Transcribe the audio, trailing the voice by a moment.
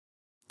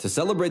To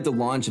celebrate the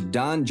launch of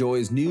Don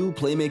Joy's new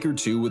Playmaker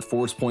 2 with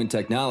Force Point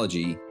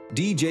technology,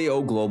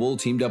 DJO Global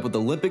teamed up with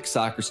Olympic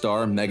soccer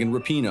star Megan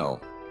Rapinoe.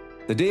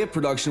 The day of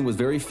production was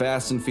very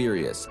fast and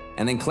furious,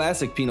 and in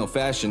classic Pinot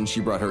fashion,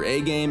 she brought her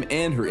A game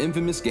and her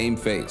infamous game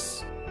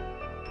face.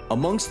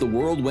 Amongst the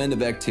whirlwind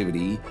of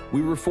activity,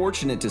 we were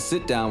fortunate to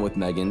sit down with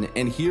Megan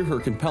and hear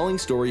her compelling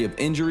story of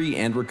injury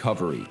and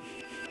recovery.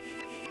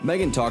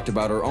 Megan talked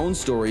about her own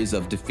stories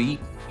of defeat,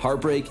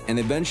 heartbreak, and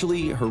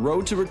eventually her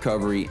road to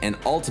recovery and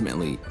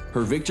ultimately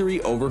her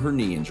victory over her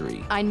knee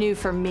injury. I knew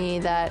for me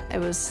that it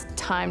was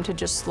time to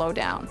just slow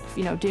down,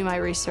 do my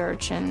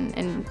research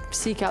and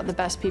seek out the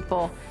best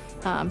people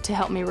to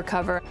help me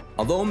recover.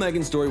 Although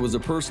Megan's story was a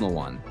personal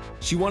one,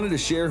 she wanted to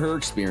share her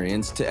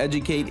experience to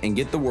educate and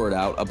get the word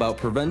out about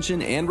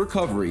prevention and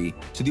recovery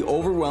to the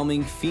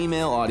overwhelming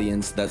female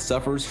audience that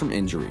suffers from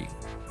injury.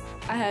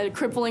 I had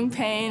crippling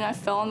pain. I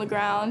fell on the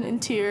ground in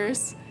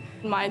tears.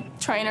 My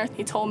trainer,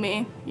 he told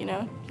me,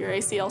 your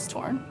ACL's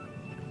torn.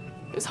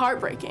 It was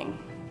heartbreaking.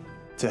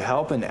 To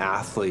help an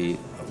athlete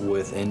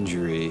with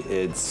injury,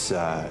 it's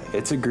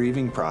a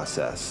grieving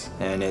process,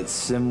 and it's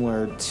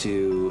similar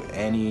to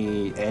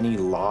any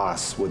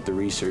loss, what the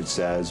research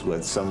says,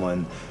 with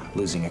someone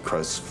losing a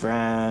close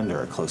friend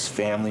or a close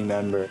family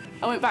member.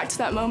 I went back to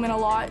that moment a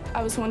lot.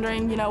 I was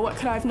wondering, what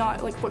could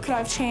I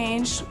have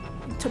changed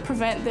to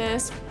prevent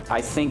this?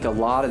 I think a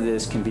lot of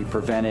this can be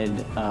prevented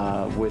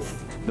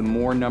with the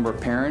more number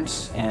of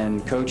parents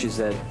and coaches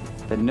that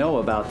know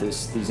about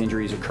these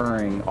injuries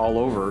occurring all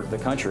over the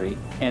country.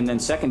 And then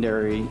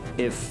secondary,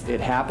 if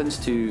it happens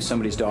to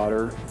somebody's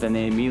daughter, then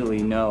they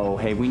immediately know,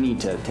 hey, we need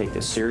to take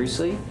this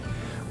seriously.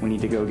 We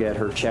need to go get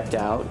her checked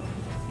out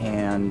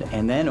and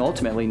then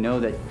ultimately know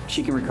that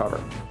she can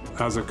recover.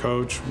 As a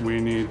coach, we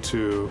need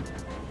to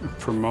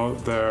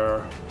promote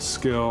their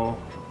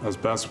skill as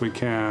best we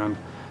can,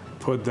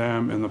 put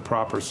them in the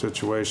proper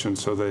situation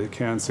so they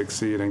can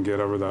succeed and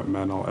get over that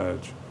mental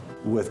edge.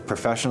 With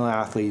professional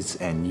athletes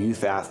and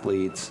youth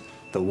athletes,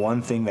 the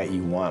one thing that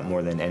you want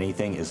more than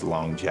anything is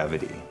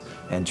longevity,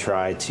 and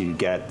try to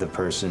get the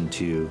person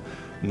to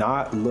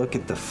not look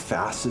at the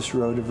fastest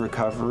road of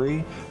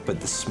recovery, but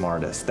the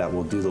smartest, that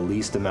will do the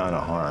least amount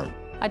of harm.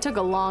 I took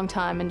a long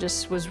time and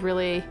just was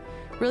really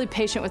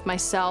patient with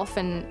myself,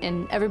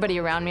 and everybody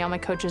around me, all my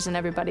coaches and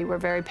everybody were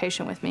very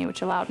patient with me,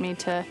 which allowed me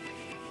to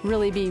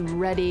really be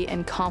ready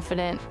and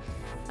confident,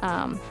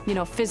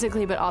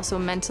 physically, but also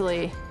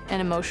mentally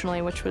and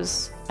emotionally, which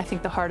was, I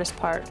think, the hardest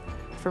part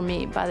for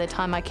me. By the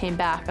time I came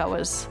back, I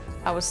was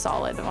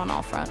solid on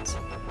all fronts.